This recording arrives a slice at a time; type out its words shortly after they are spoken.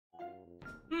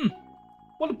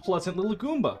What a pleasant little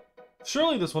Goomba.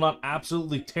 Surely this will not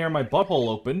absolutely tear my butthole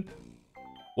open.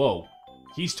 Whoa,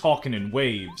 he's talking in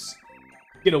waves.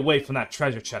 Get away from that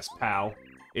treasure chest, pal.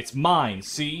 It's mine,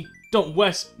 see?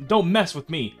 Don't mess with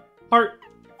me. Heart,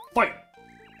 fight!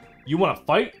 You wanna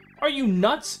fight? Are you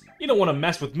nuts? You don't wanna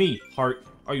mess with me, Heart.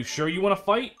 Are you sure you wanna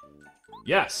fight?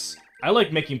 Yes, I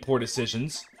like making poor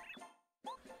decisions.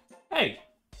 Hey,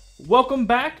 welcome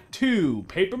back to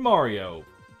Paper Mario.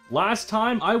 Last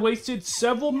time I wasted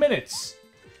several minutes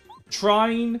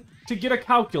trying to get a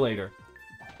calculator.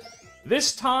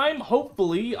 This time,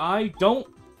 hopefully, I don't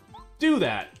do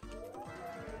that.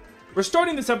 We're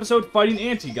starting this episode fighting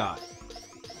Anti-Guy.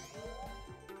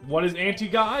 What is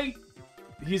Anti-Guy?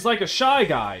 He's like a shy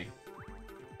guy.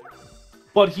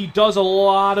 But he does a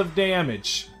lot of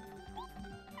damage.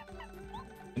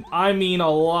 And I mean a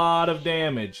lot of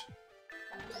damage.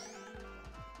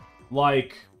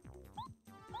 Like,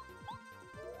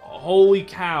 holy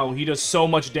cow, he does so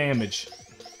much damage.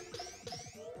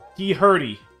 He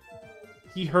hurty.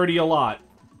 He hurty a lot.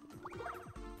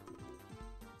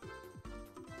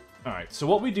 Alright, so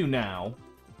what we do now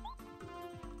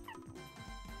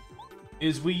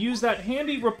is we use that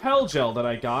handy repel gel that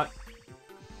I got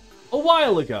a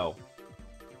while ago.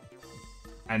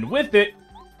 And with it,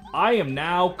 I am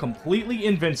now completely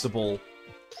invincible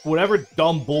for whatever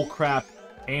dumb bullcrap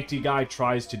Anti-Guy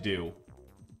tries to do.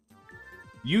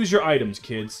 Use your items,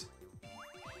 kids.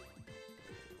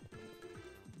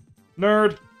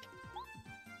 Nerd.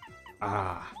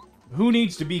 Ah. Who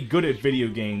needs to be good at video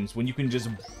games when you can just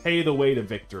pay the way to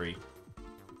victory?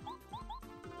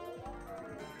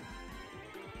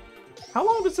 How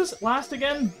long does this last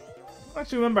again? I don't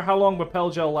actually remember how long Repel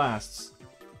Gel lasts.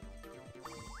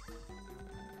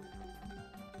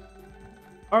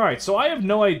 Alright, so I have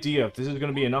no idea if this is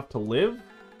going to be enough to live.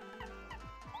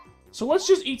 So let's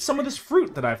just eat some of this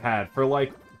fruit that I've had for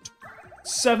like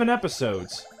 7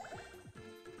 episodes.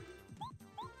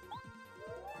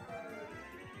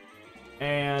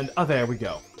 And, oh, there we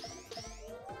go.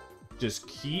 Just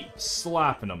keep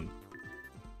slapping them.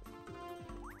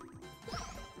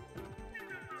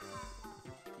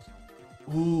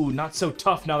 Ooh, not so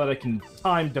tough now that I can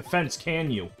time defense,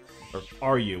 can you? Or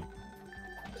are you?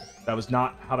 That was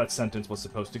not how that sentence was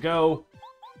supposed to go.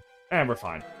 And we're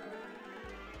fine.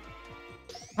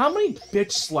 How many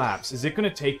bitch slaps is it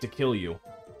gonna take to kill you?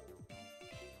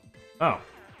 Oh.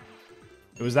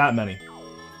 It was that many.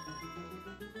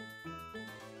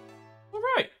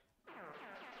 Alright.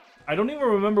 I don't even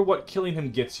remember what killing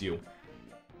him gets you.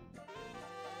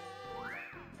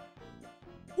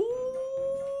 Ooh.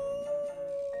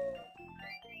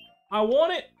 I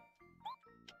want it.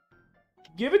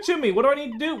 Give it to me. What do I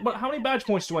need to do? How many badge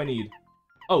points do I need?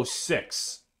 Oh,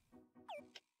 6.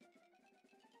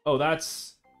 Oh,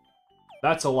 that's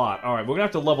a lot. Alright, we're gonna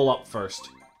have to level up first.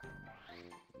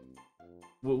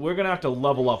 We're gonna have to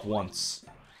level up once.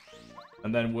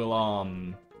 And then we'll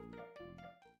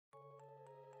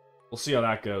see how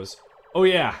that goes. Oh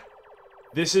yeah.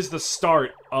 This is the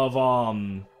start of,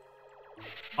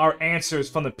 our answers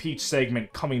from the Peach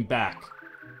segment coming back.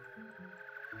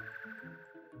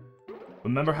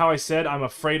 Remember how I said I'm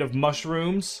afraid of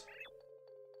mushrooms?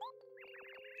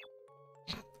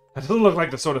 That doesn't look like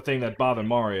the sort of thing that bothered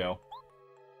Mario.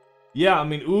 Yeah, I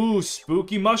mean, ooh,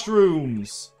 spooky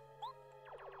mushrooms!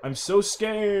 I'm so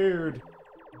scared!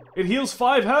 It heals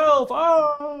 5 health!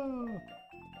 Ah!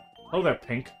 Oh, there,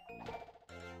 Pink.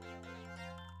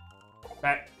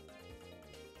 Back.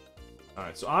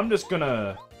 Alright, so I'm just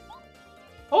gonna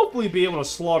hopefully be able to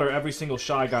slaughter every single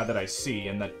Shy Guy that I see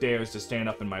and that dares to stand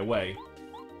up in my way.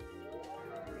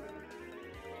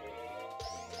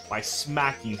 By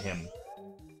smacking him.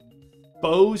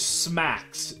 Bow's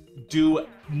smacks do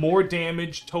more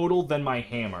damage total than my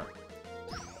hammer.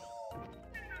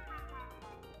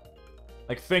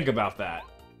 Like, think about that.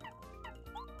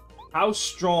 How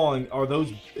strong are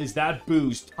those, is that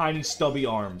Boo's tiny stubby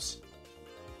arms?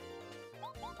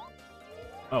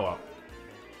 Oh well.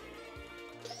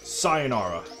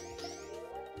 Sayonara.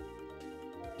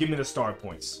 Give me the star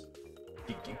points.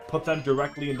 Put them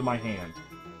directly into my hand.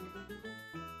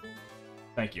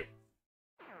 Thank you.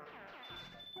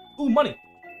 Ooh, money!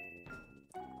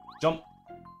 Jump.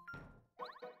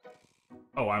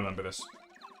 Oh, I remember this.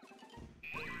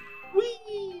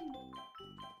 Whee!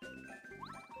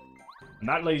 And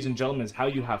that, ladies and gentlemen, is how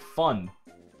you have fun.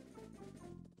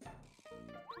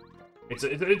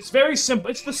 It's very simple.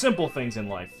 It's the simple things in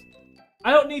life.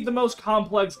 I don't need the most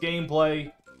complex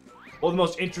gameplay or the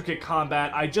most intricate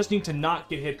combat. I just need to not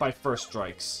get hit by first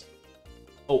strikes.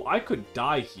 Oh, I could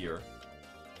die here.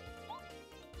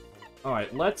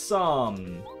 Alright, let's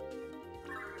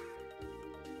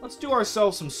Let's do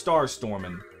ourselves some star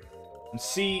storming. And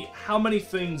see how many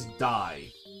things die.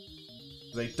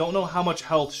 I don't know how much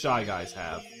health Shy Guys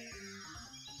have.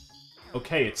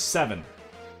 Okay, it's 7.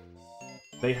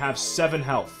 They have 7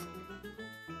 health.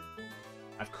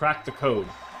 I've cracked the code.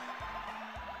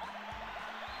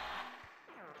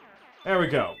 There we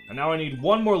go. And now I need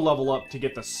one more level up to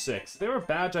get the 6. Is there a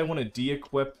badge I want to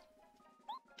de-equip?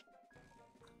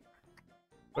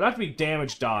 Would have to be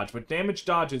damage dodge, but damage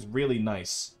dodge is really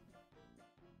nice.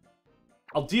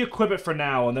 I'll de-equip it for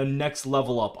now, and then next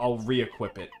level up, I'll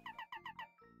re-equip it.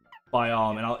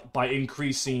 By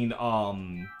increasing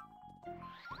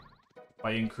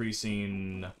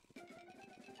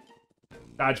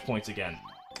badge points again.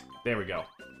 There we go.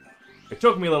 It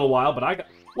took me a little while, but I got...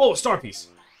 Whoa, star piece!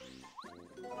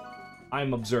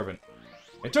 I'm observant.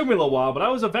 It took me a little while, but I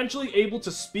was eventually able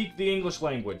to speak the English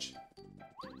language.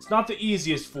 It's not the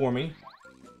easiest for me,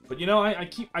 but you know,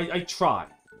 I try.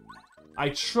 I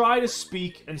try to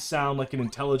speak and sound like an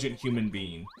intelligent human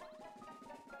being.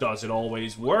 Does it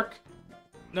always work?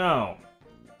 No.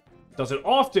 Does it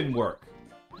often work?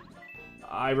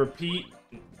 I repeat,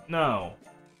 no.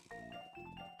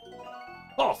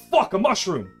 Oh, fuck, a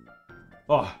mushroom!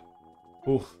 Oh,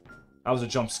 oof. That was a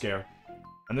jump scare.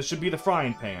 And this should be the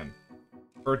frying pan.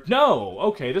 Or, no!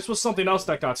 Okay, this was something else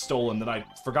that got stolen that I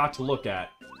forgot to look at.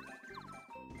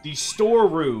 The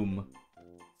storeroom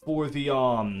for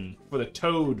the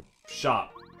Toad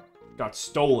shop got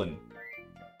stolen.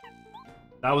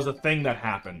 That was a thing that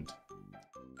happened.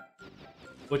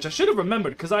 Which I should have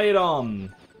remembered, because I had,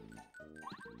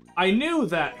 I knew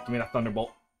that... Give me that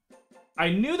Thunderbolt. I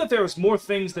knew that there was more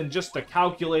things than just the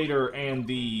calculator and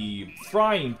the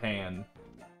frying pan.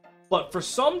 But for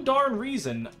some darn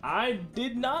reason, I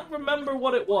did not remember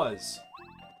what it was.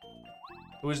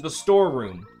 It was the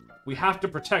storeroom. We have to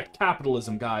protect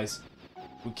capitalism, guys.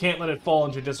 We can't let it fall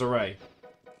into disarray.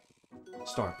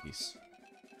 Star piece.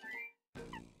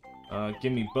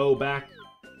 Give me bow back.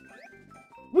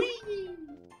 Whee!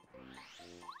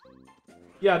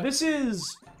 Yeah, this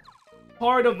is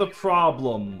part of the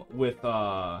problem with,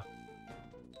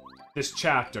 this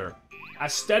chapter.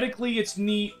 Aesthetically, it's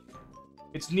neat.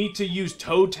 It's neat to use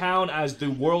Toad Town as the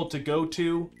world to go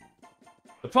to.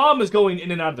 The problem is going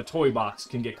in and out of the toy box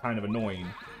can get kind of annoying.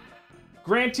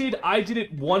 Granted, I did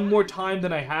it one more time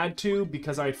than I had to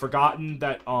because I had forgotten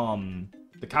that,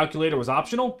 the calculator was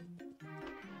optional.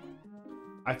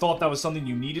 I thought that was something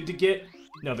you needed to get.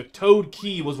 No, the Toad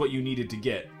key was what you needed to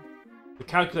get. The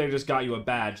calculator just got you a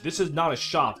badge. This is not a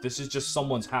shop. This is just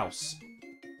someone's house.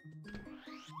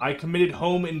 I committed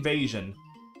home invasion.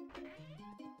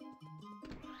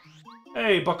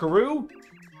 Hey, buckaroo!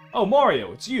 Oh,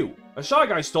 Mario, it's you. A Shy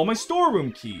Guy stole my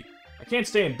storeroom key. I can't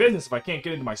stay in business if I can't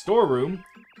get into my storeroom.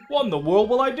 What in the world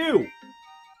will I do?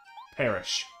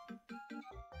 Perish.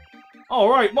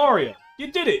 Alright, Mario.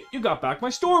 You did it. You got back my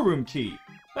storeroom key.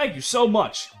 Thank you so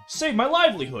much. Saved my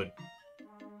livelihood.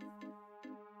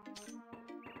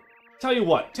 Tell you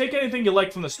what, take anything you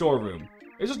like from the storeroom.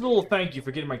 It's just a little thank you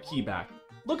for getting my key back.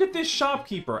 Look at this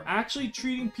shopkeeper actually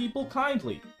treating people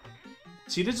kindly.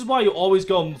 See, this is why you always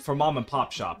go for mom and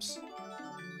pop shops.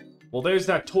 Well, there's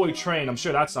that toy train. I'm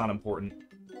sure that's not important.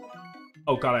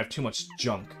 Oh god, I have too much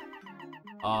junk.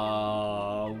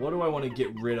 What do I want to get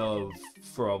rid of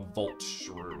for a Volt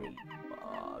Shroom?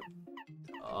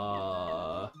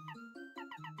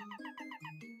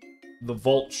 The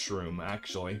Volt Shroom,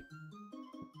 actually.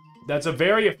 That's a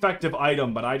very effective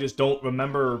item, but I just don't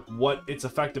remember what it's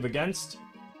effective against.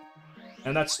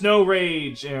 And that Snow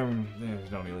Rage,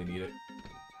 don't really need it.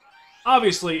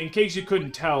 Obviously, in case you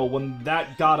couldn't tell, when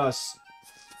that got us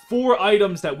 4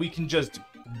 items that we can just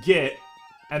get,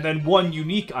 and then 1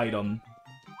 unique item,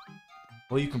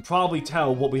 well, you can probably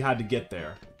tell what we had to get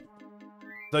there.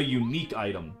 The unique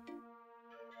item.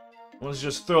 Let's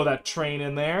just throw that train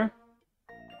in there.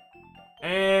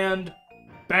 And...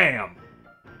 bam!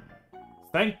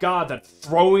 Thank God that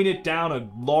throwing it down a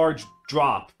large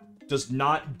drop does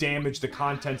not damage the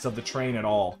contents of the train at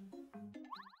all.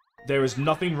 There is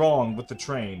nothing wrong with the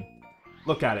train.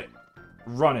 Look at it.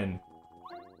 Running.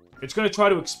 It's gonna try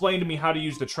to explain to me how to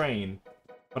use the train,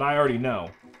 but I already know.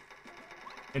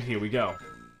 And here we go.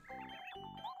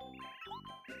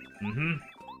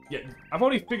 Yeah, I've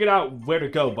already figured out where to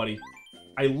go, buddy.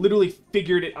 I literally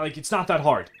figured it, like, it's not that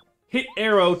hard. Hit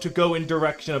arrow to go in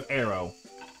direction of arrow.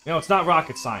 You know, it's not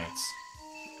rocket science.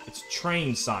 It's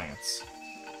train science.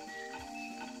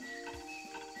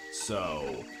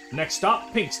 So, next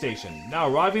stop, Pink Station. Now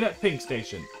arriving at Pink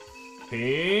Station.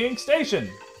 Pink Station!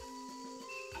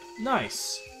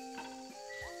 Nice.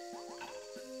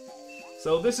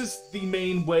 So this is the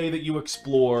main way that you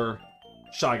explore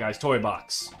Shy Guy's toy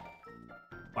box.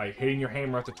 By hitting your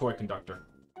hammer at the toy conductor.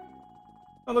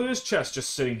 Oh, look at this chest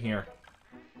just sitting here.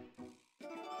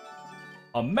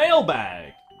 A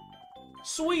mailbag!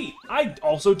 Sweet! I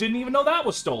also didn't even know that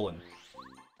was stolen.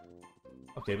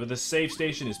 Okay, but this save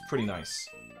station is pretty nice.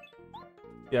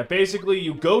 Yeah, basically,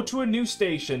 you go to a new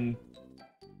station,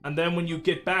 and then when you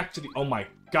get back to the... Oh my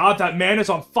god, that man is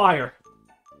on fire!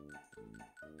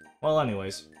 Well,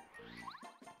 anyways.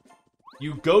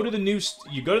 You go to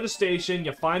the station,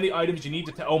 you find the items you need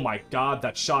to... Oh my god,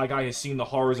 that Shy Guy has seen the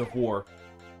horrors of war.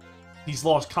 He's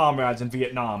lost comrades in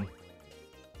Vietnam.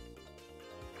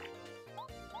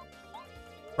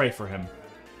 Pray for him.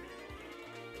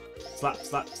 Slap,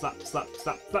 slap, slap, slap,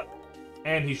 slap, slap.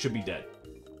 And he should be dead.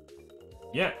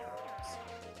 Yeah.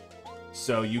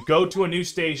 So you go to a new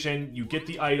station, you get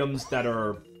the items that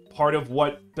are part of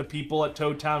what the people at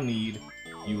Toad Town need.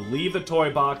 You leave the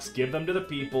toy box, give them to the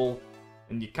people,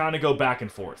 and you kind of go back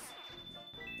and forth.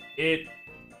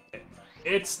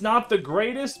 It's not the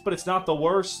greatest, but it's not the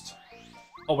worst.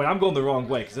 Oh, wait, I'm going the wrong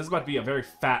way, because this is about to be a very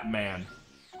fat man.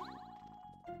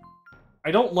 I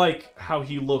don't like how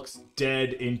he looks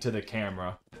dead into the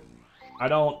camera. I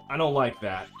don't like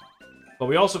that. But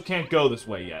we also can't go this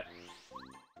way yet.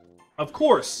 Of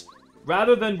course,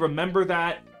 rather than remember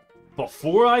that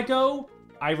before I go,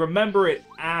 I remember it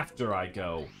after I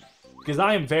go. Because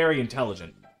I am very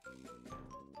intelligent.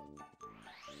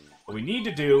 What we need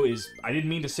to do is... I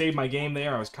didn't mean to save my game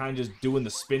there. I was kind of just doing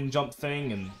the spin jump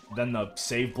thing, and then the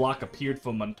save block appeared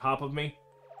from on top of me.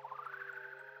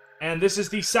 And this is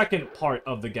the second part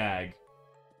of the gag.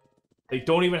 They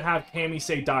don't even have Cammy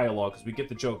say dialogue, because we get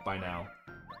the joke by now.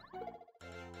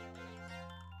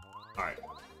 Alright.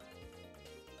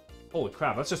 Holy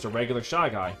crap, that's just a regular Shy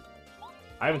Guy.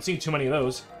 I haven't seen too many of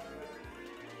those.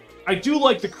 I do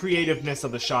like the creativeness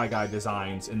of the Shy Guy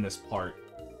designs in this part.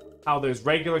 How there's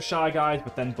regular Shy Guys,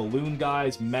 but then balloon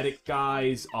guys, medic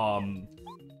guys,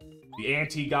 the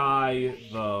anti-guy,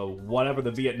 the whatever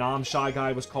the Vietnam Shy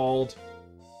Guy was called.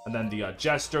 And then the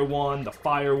Jester one, the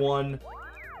Fire one.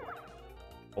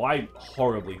 Oh, I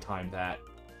horribly timed that.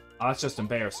 Oh, that's just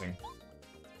embarrassing.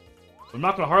 I'm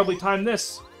not going to horribly time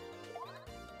this.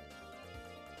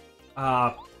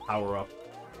 Power up.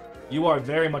 You are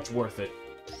very much worth it.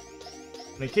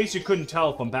 And in case you couldn't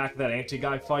tell from back to that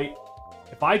anti-guy fight,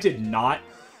 if I did not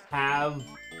have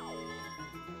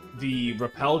the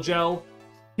repel gel,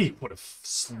 he would have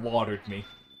slaughtered me.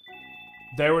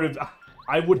 There would have...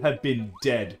 I would have been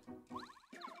dead.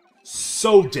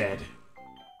 So dead.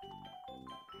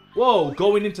 Whoa,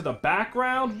 going into the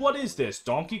background? What is this?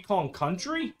 Donkey Kong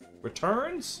Country?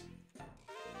 Returns?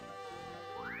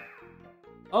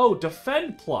 Oh,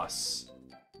 Defend Plus.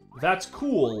 That's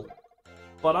cool.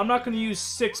 But I'm not going to use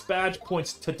 6 badge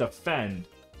points to defend.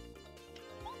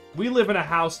 We live in a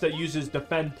house that uses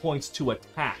defend points to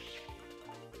attack.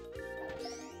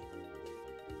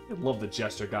 I love the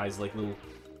Jester guys, like little...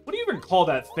 What do you even call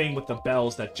that thing with the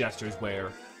bells that Jesters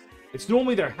wear? It's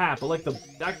normally their hat, but like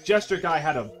that Jester guy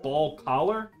had a ball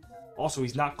collar. Also,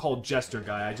 he's not called Jester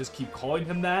guy. I just keep calling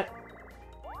him that.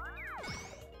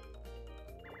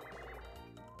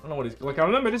 I don't know what he's... Like, I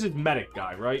remember this is Medic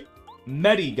guy, right?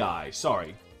 Medi guy,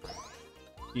 sorry.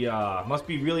 He, must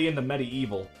be really into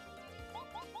medieval.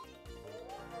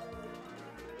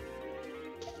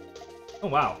 Oh,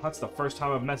 wow. That's the first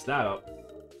time I've messed that up.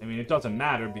 I mean, it doesn't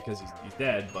matter because he's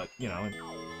dead, but, you know.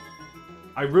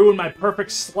 I ruined my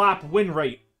perfect slap win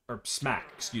rate. Or smack,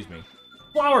 excuse me.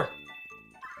 Flower!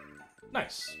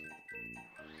 Nice.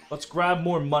 Let's grab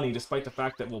more money, despite the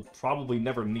fact that we'll probably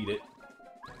never need it.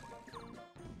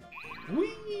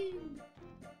 Whee!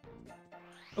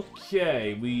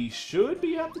 Okay, we should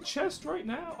be at the chest right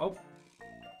now. Oh.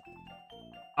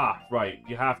 Ah, right.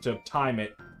 You have to time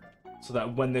it so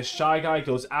that when this Shy Guy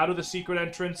goes out of the secret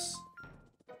entrance...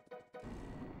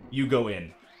 You go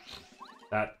in.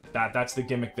 That's the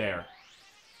gimmick there.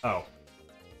 Oh.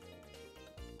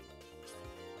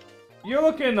 You're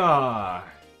looking, Oh.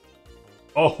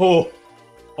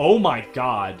 Oh my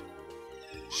god.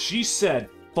 She said,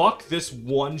 fuck this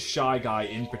one Shy Guy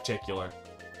in particular.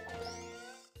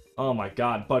 Oh my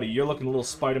god, buddy. You're looking a little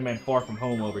Spider-Man Far From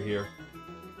Home over here.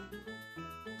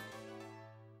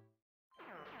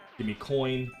 Give me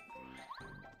coin.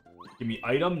 Give me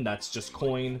item. That's just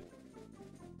coin.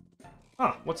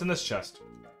 Huh, what's in this chest?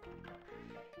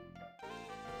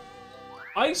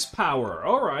 Ice power,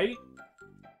 alright.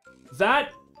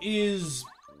 That is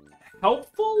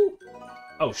helpful?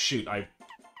 Oh shoot, I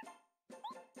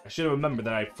should have remembered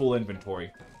that I have full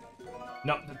inventory.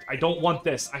 No, I don't want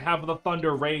this. I have the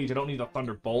Thunder Rage, I don't need the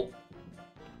Thunderbolt.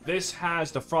 This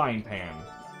has the Frying Pan.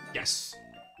 Yes.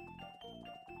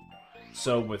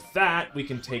 So with that, we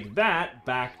can take that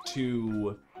back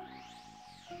to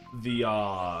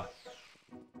the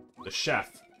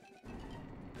chef.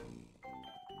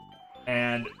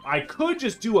 And I could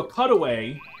just do a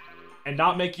cutaway and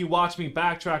not make you watch me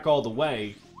backtrack all the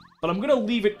way, but I'm gonna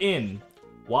leave it in.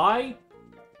 Why?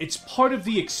 It's part of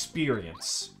the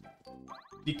experience.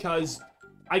 Because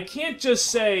I can't just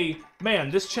say, man,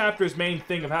 this chapter's main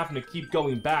thing of having to keep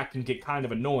going back can get kind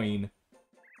of annoying.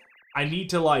 I need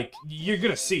to, like, you're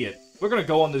gonna see it. We're gonna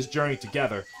go on this journey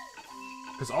together.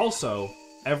 Because also,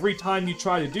 every time you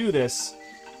try to do this,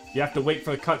 you have to wait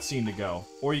for the cutscene to go.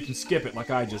 Or you can skip it like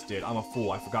I just did. I'm a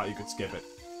fool, I forgot you could skip it.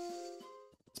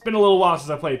 It's been a little while since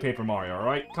I played Paper Mario,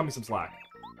 alright? Cut me some slack.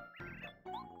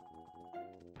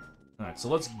 Alright, so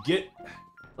let's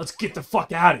get the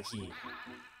fuck out of here.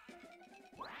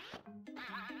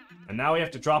 And now we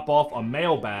have to drop off a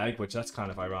mailbag, which that's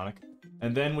kind of ironic.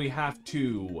 And then we have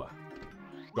to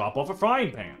drop off a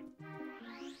frying pan.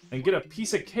 And get a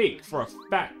piece of cake for a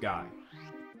fat guy.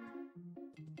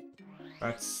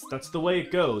 That's the way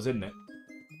it goes, isn't it?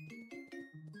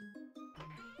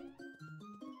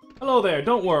 Hello there,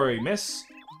 don't worry, miss.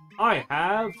 I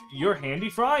have your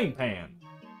handy frying pan.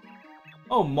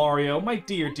 Oh, Mario, my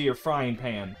dear, dear frying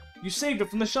pan. You saved it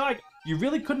from the Shy Guy. You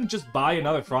really couldn't just buy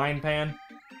another frying pan?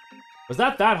 Was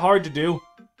that hard to do?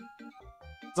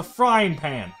 It's a frying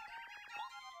pan.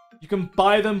 You can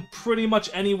buy them pretty much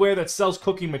anywhere that sells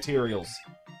cooking materials.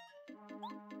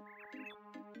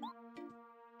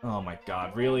 Oh my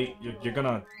god, really? You're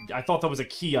gonna... I thought that was a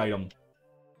key item.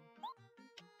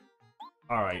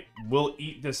 Alright, we'll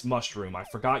eat this mushroom. I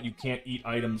forgot you can't eat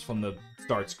items from the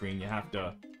start screen. You have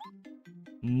to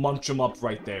munch them up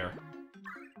right there.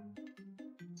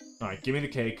 Alright, give me the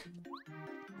cake.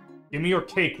 Give me your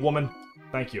cake, woman.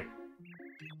 Thank you.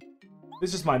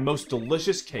 This is my most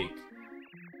delicious cake.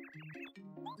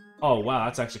 Oh, wow,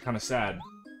 that's actually kind of sad.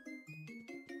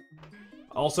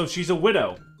 Also, she's a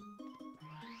widow.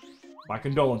 My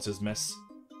condolences, miss.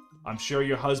 I'm sure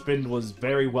your husband was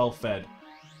very well fed.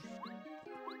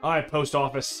 Alright, post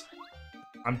office.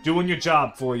 I'm doing your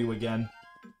job for you again.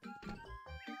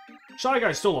 Shy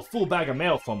Guy stole a full bag of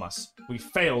mail from us. We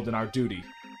failed in our duty.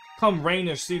 Come rain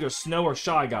or sleet or snow or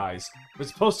Shy Guys. We're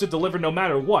supposed to deliver no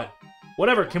matter what.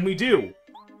 Whatever can we do?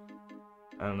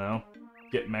 I don't know.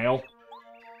 Get mail?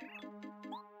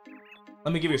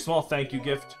 Let me give you a small thank you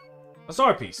gift. A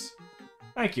star piece.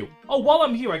 Thank you. Oh, while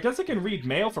I'm here, I guess I can read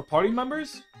mail for party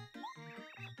members?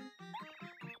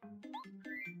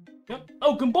 Yep.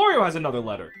 Oh, Goombario has another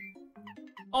letter.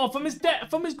 Oh, from his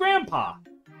grandpa.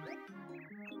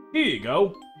 Here you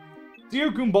go.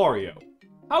 Dear Goombario,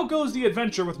 how goes the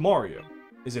adventure with Mario?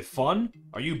 Is it fun?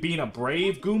 Are you being a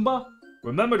brave Goomba?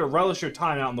 Remember to relish your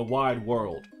time out in the wide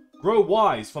world. Grow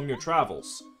wise from your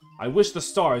travels. I wish the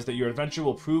stars that your adventure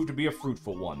will prove to be a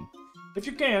fruitful one. If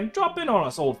you can, drop in on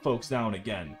us old folks now and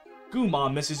again.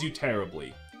 Goomba misses you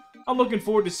terribly. I'm looking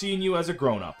forward to seeing you as a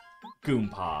grown-up.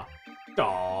 Goompa.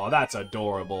 Aw, that's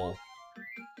adorable.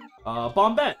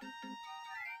 Bombette.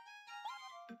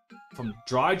 From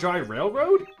Dry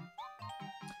Railroad?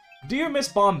 Dear Miss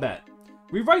Bombette,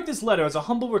 we write this letter as a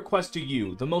humble request to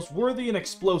you, the most worthy and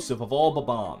explosive of all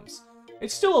Bob-ombs.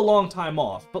 It's still a long time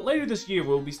off, but later this year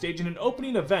we'll be staging an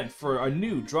opening event for our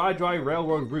new Dry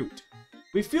Railroad route.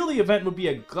 We feel the event would be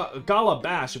a gala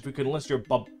bash if we could enlist your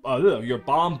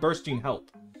bomb-bursting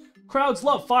help. Crowds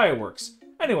love fireworks.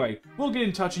 Anyway, we'll get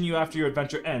in touch with you after your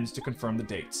adventure ends to confirm the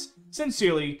dates.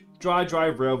 Sincerely, Dry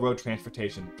Railroad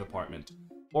Transportation Department.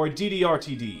 Or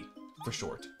DDRTD, for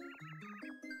short.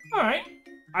 Alright.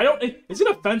 Is it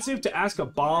offensive to ask a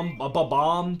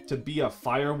bomb to be a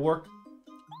firework?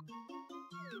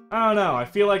 I don't know, I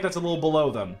feel like that's a little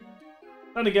below them.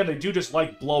 Then again, they do just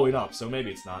like blowing up, so maybe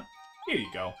it's not. Here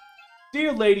you go.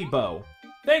 Dear Lady Bo,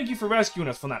 thank you for rescuing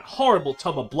us from that horrible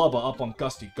tub of blubber up on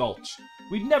Gusty Gulch.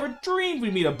 We'd never dreamed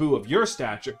we'd meet a boo of your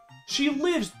stature. She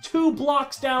lives 2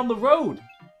 blocks down the road.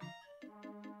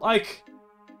 Like,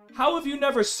 how have you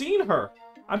never seen her?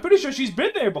 I'm pretty sure she's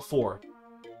been there before.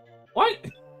 What?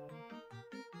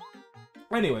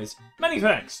 Anyways, many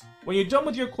thanks. When you're done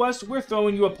with your quest, we're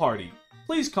throwing you a party.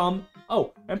 Please come.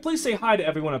 Oh, and please say hi to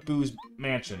everyone at Boo's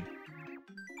mansion.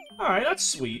 Alright, that's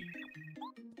sweet.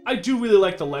 I do really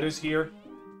like the letters here.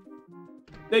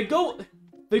 They go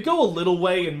a little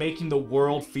way in making the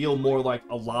world feel more like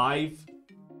alive.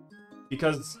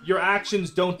 Because your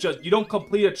actions you don't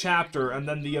complete a chapter and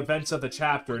then the events of the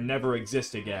chapter never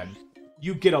exist again.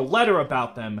 You get a letter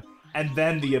about them, and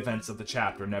then the events of the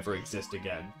chapter never exist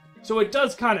again. So it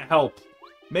does kind of help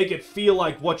make it feel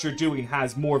like what you're doing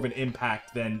has more of an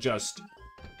impact than just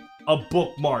a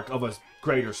bookmark of a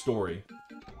greater story.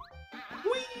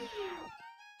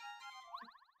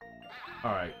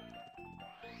 Alright.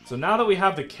 So now that we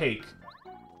have the cake,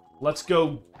 let's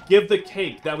go give the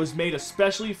cake that was made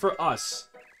especially for us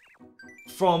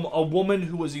from a woman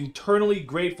who was eternally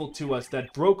grateful to us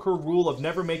that broke her rule of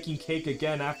never making cake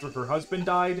again after her husband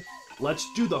died. Let's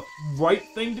do the right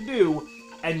thing to do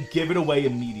and give it away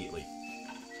immediately.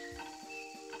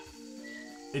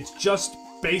 It's just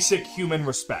basic human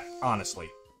respect, honestly.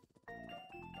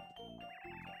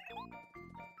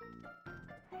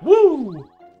 Woo!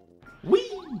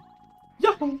 Wee!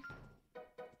 Yahoo!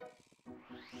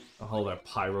 Oh, hold there,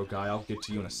 pyro guy. I'll get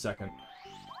to you in a second.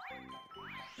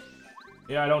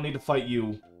 Yeah, I don't need to fight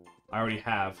you. I already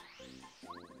have.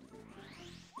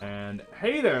 And,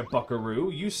 hey there,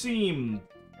 buckaroo. You seem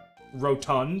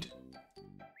rotund.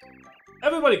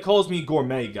 Everybody calls me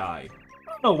gourmet guy.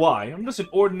 I don't know why. I'm just an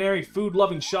ordinary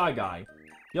food-loving shy guy.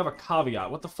 You have a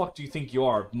caveat. What the fuck do you think you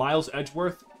are? Miles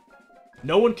Edgeworth?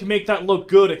 No one can make that look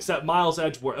good except Miles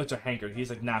Edgeworth. It's a hanker. He's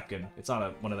like napkin. It's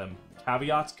not one of them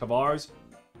caveats, cavars,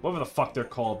 whatever the fuck they're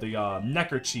called. The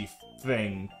neckerchief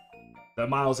thing that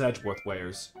Miles Edgeworth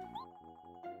wears.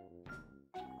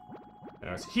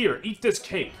 Here, eat this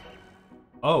cake.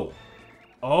 Oh.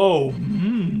 Oh.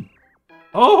 Mmm.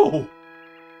 Oh.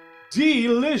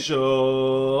 Delicious.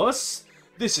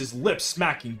 This is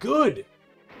lip-smacking good.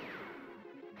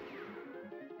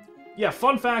 Yeah,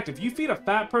 fun fact, if you feed a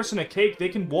fat person a cake, they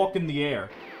can walk in the air.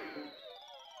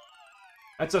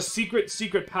 That's a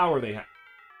secret power they have.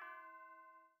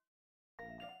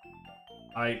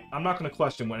 I'm not gonna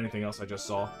question anything else I just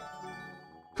saw.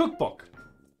 Cookbook.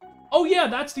 Oh yeah,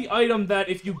 that's the item that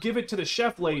if you give it to the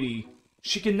chef lady,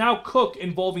 she can now cook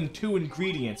involving 2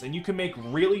 ingredients, and you can make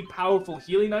really powerful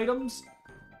healing items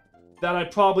that I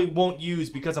probably won't use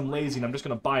because I'm lazy and I'm just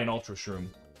gonna buy an Ultra Shroom.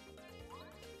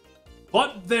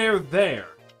 But they're there.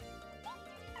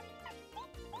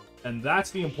 And that's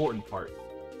the important part.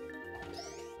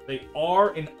 They are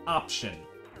an option.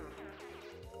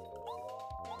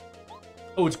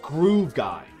 Oh, it's Groove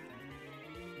Guy.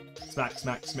 Smack,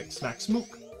 smack, smack, smack,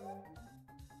 smook.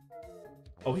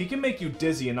 Oh, he can make you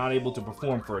dizzy and not able to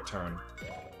perform for a turn.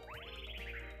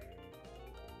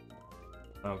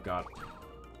 Oh, God.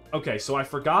 Okay, so I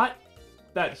forgot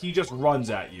that he just runs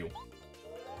at you.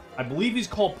 I believe he's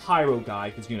called Pyro Guy,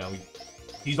 because, you know,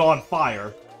 he's on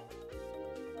fire.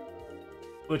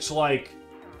 Which, like,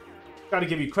 gotta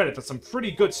give you credit, that's some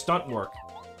pretty good stunt work.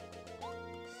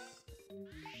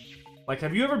 Like,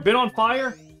 have you ever been on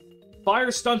fire?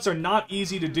 Fire stunts are not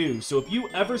easy to do, so if you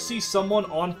ever see someone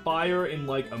on fire in,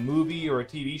 like, a movie or a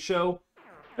TV show,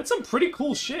 that's some pretty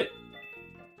cool shit.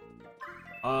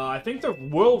 I think the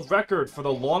world record for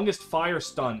the longest fire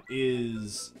stunt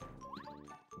is...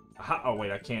 Oh,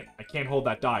 wait, I can't hold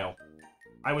that dial.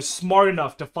 I was smart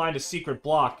enough to find a secret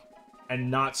block,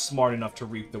 and not smart enough to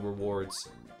reap the rewards.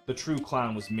 The true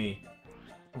clown was me.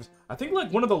 I think,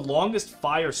 like, one of the longest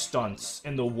fire stunts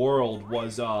in the world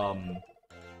was,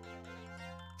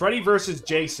 Freddy vs.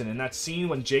 Jason, in that scene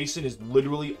when Jason is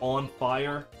literally on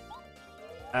fire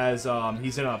as,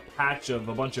 he's in a patch of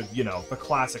a bunch of, you know, the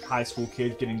classic high school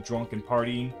kids getting drunk and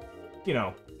partying. You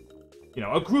know,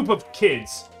 a group of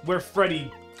kids where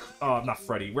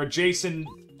where Jason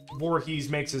Voorhees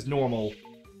makes his normal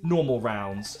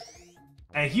rounds.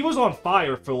 And he was on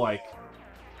fire for, like,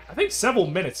 I think several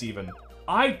minutes even.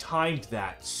 I timed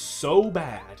that so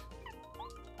bad.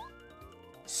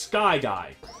 Sky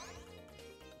Guy.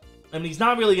 I mean, he's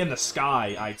not really in the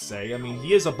sky, I'd say. I mean,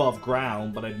 he is above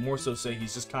ground, but I'd more so say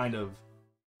he's just kind of,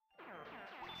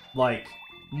 like,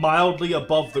 mildly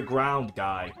above the ground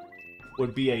guy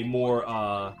would be a more,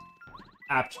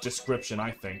 apt description,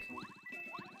 I think.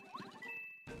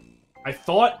 I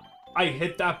thought I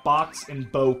hit that box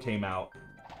and Bo came out.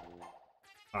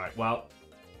 Alright, well.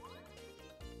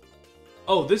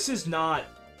 Oh, this is not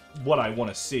what I want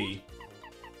to see.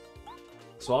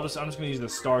 So I'm just gonna use the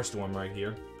Starstorm right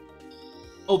here.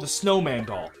 Oh, the Snowman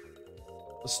Doll.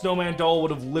 The Snowman Doll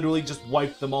would have literally just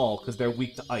wiped them all, because they're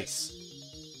weak to ice.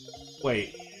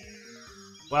 Wait.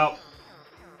 Well.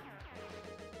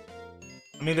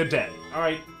 I mean, they're dead.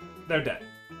 Alright, they're dead.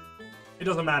 It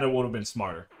doesn't matter, it would have been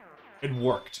smarter. It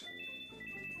worked.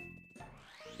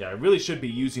 Yeah, I really should be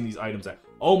using these items.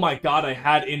 Oh my god, I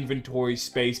had inventory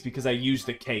space because I used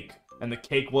the cake. And the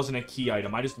cake wasn't a key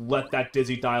item. I just let that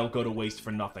dizzy dial go to waste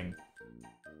for nothing.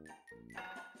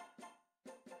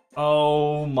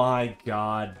 Oh my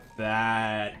god,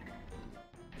 that...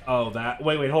 Oh, that...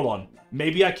 Wait, hold on.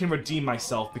 Maybe I can redeem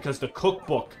myself because the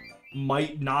cookbook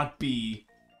might not be...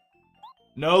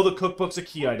 No, the cookbook's a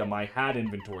key item. I had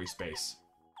inventory space.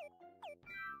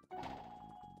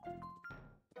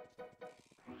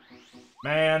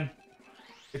 Man.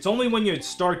 It's only when you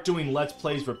start doing Let's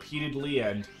Plays repeatedly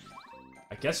and,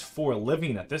 I guess, for a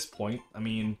living at this point. I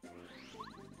mean...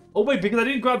 Oh wait, because I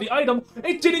didn't grab the item,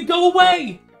 it didn't go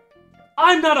away!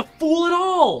 I'm not a fool at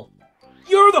all!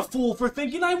 You're the fool for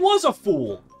thinking I was a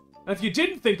fool! And if you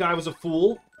didn't think I was a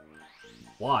fool...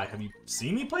 Why? Have you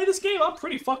seen me play this game? I'm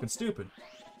pretty fucking stupid.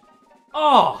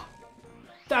 Oh!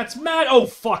 That's mad! Oh,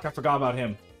 fuck, I forgot about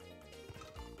him.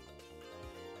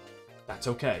 That's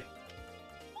okay.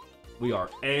 We are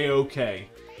A-okay.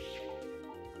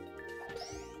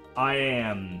 I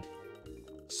am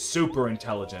super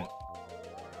intelligent.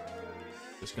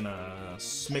 Just gonna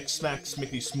smick smack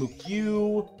smicky smook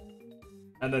you.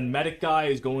 And then medic guy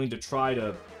is going to try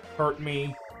to hurt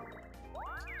me.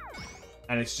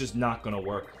 And it's just not gonna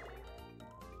work.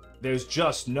 There's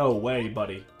just no way,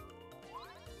 buddy.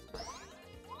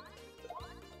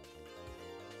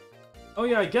 Oh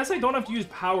yeah, I guess I don't have to use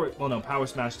power... Well, no, power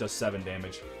smash does 7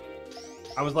 damage.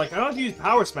 I was like, I don't have to use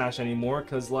power smash anymore,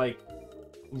 because, like,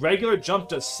 regular jump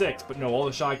does 6, but no, all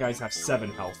the Shy Guys have 7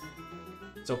 health.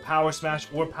 So power smash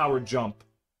or power jump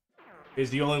is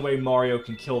the only way Mario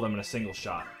can kill them in a single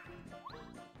shot.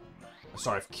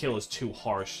 Sorry, if kill is too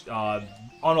harsh.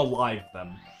 Unalive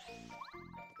them.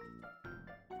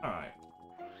 Alright.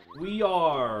 We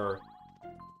are...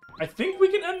 I think we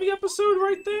can end the episode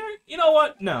right there? You know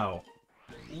what? No.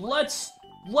 Let's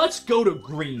go to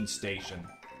Green Station.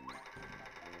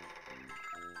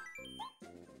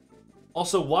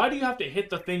 Also, why do you have to hit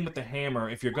the thing with the hammer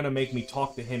if you're gonna make me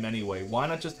talk to him anyway? Why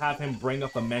not just have him bring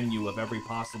up a menu of every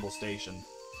possible station?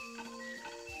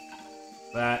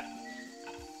 That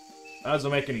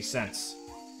doesn't make any sense.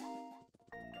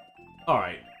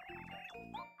 Alright.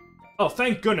 Oh,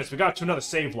 thank goodness, we got to another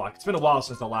save block. It's been a while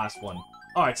since the last one.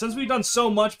 Alright, since we've done so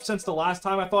much since the last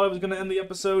time I thought I was going to end the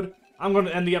episode, I'm going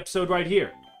to end the episode right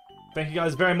here. Thank you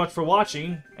guys very much for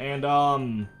watching,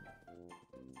 and,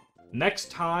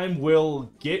 next time we'll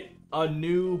get a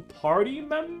new party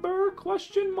member,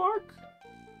 question mark?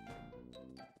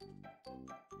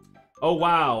 Oh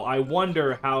wow, I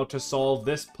wonder how to solve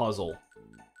this puzzle.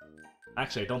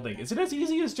 Actually, I don't think... Is it as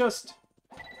easy as just...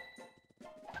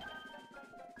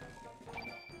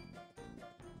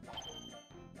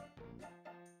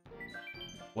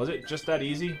 Was it just that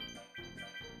easy?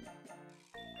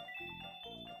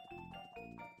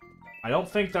 I don't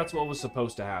think that's what was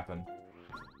supposed to happen.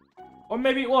 Or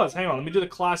maybe it was. Hang on, let me do the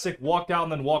classic walk out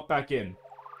and then walk back in.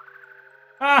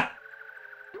 Ah!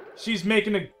 She's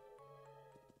making a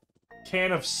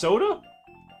can of soda?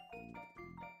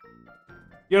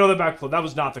 You know, the backflip. That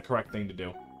was not the correct thing to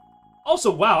do. Also,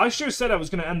 wow, I sure said I was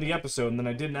going to end the episode, and then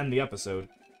I didn't end the episode.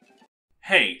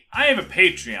 Hey, I have a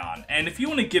Patreon, and if you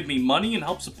want to give me money and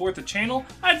help support the channel,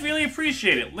 I'd really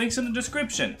appreciate it. Links in the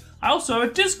description. I also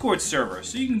have a Discord server,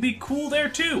 so you can be cool there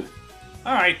too.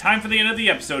 Alright, time for the end of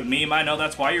the episode, meme. I know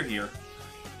that's why you're here.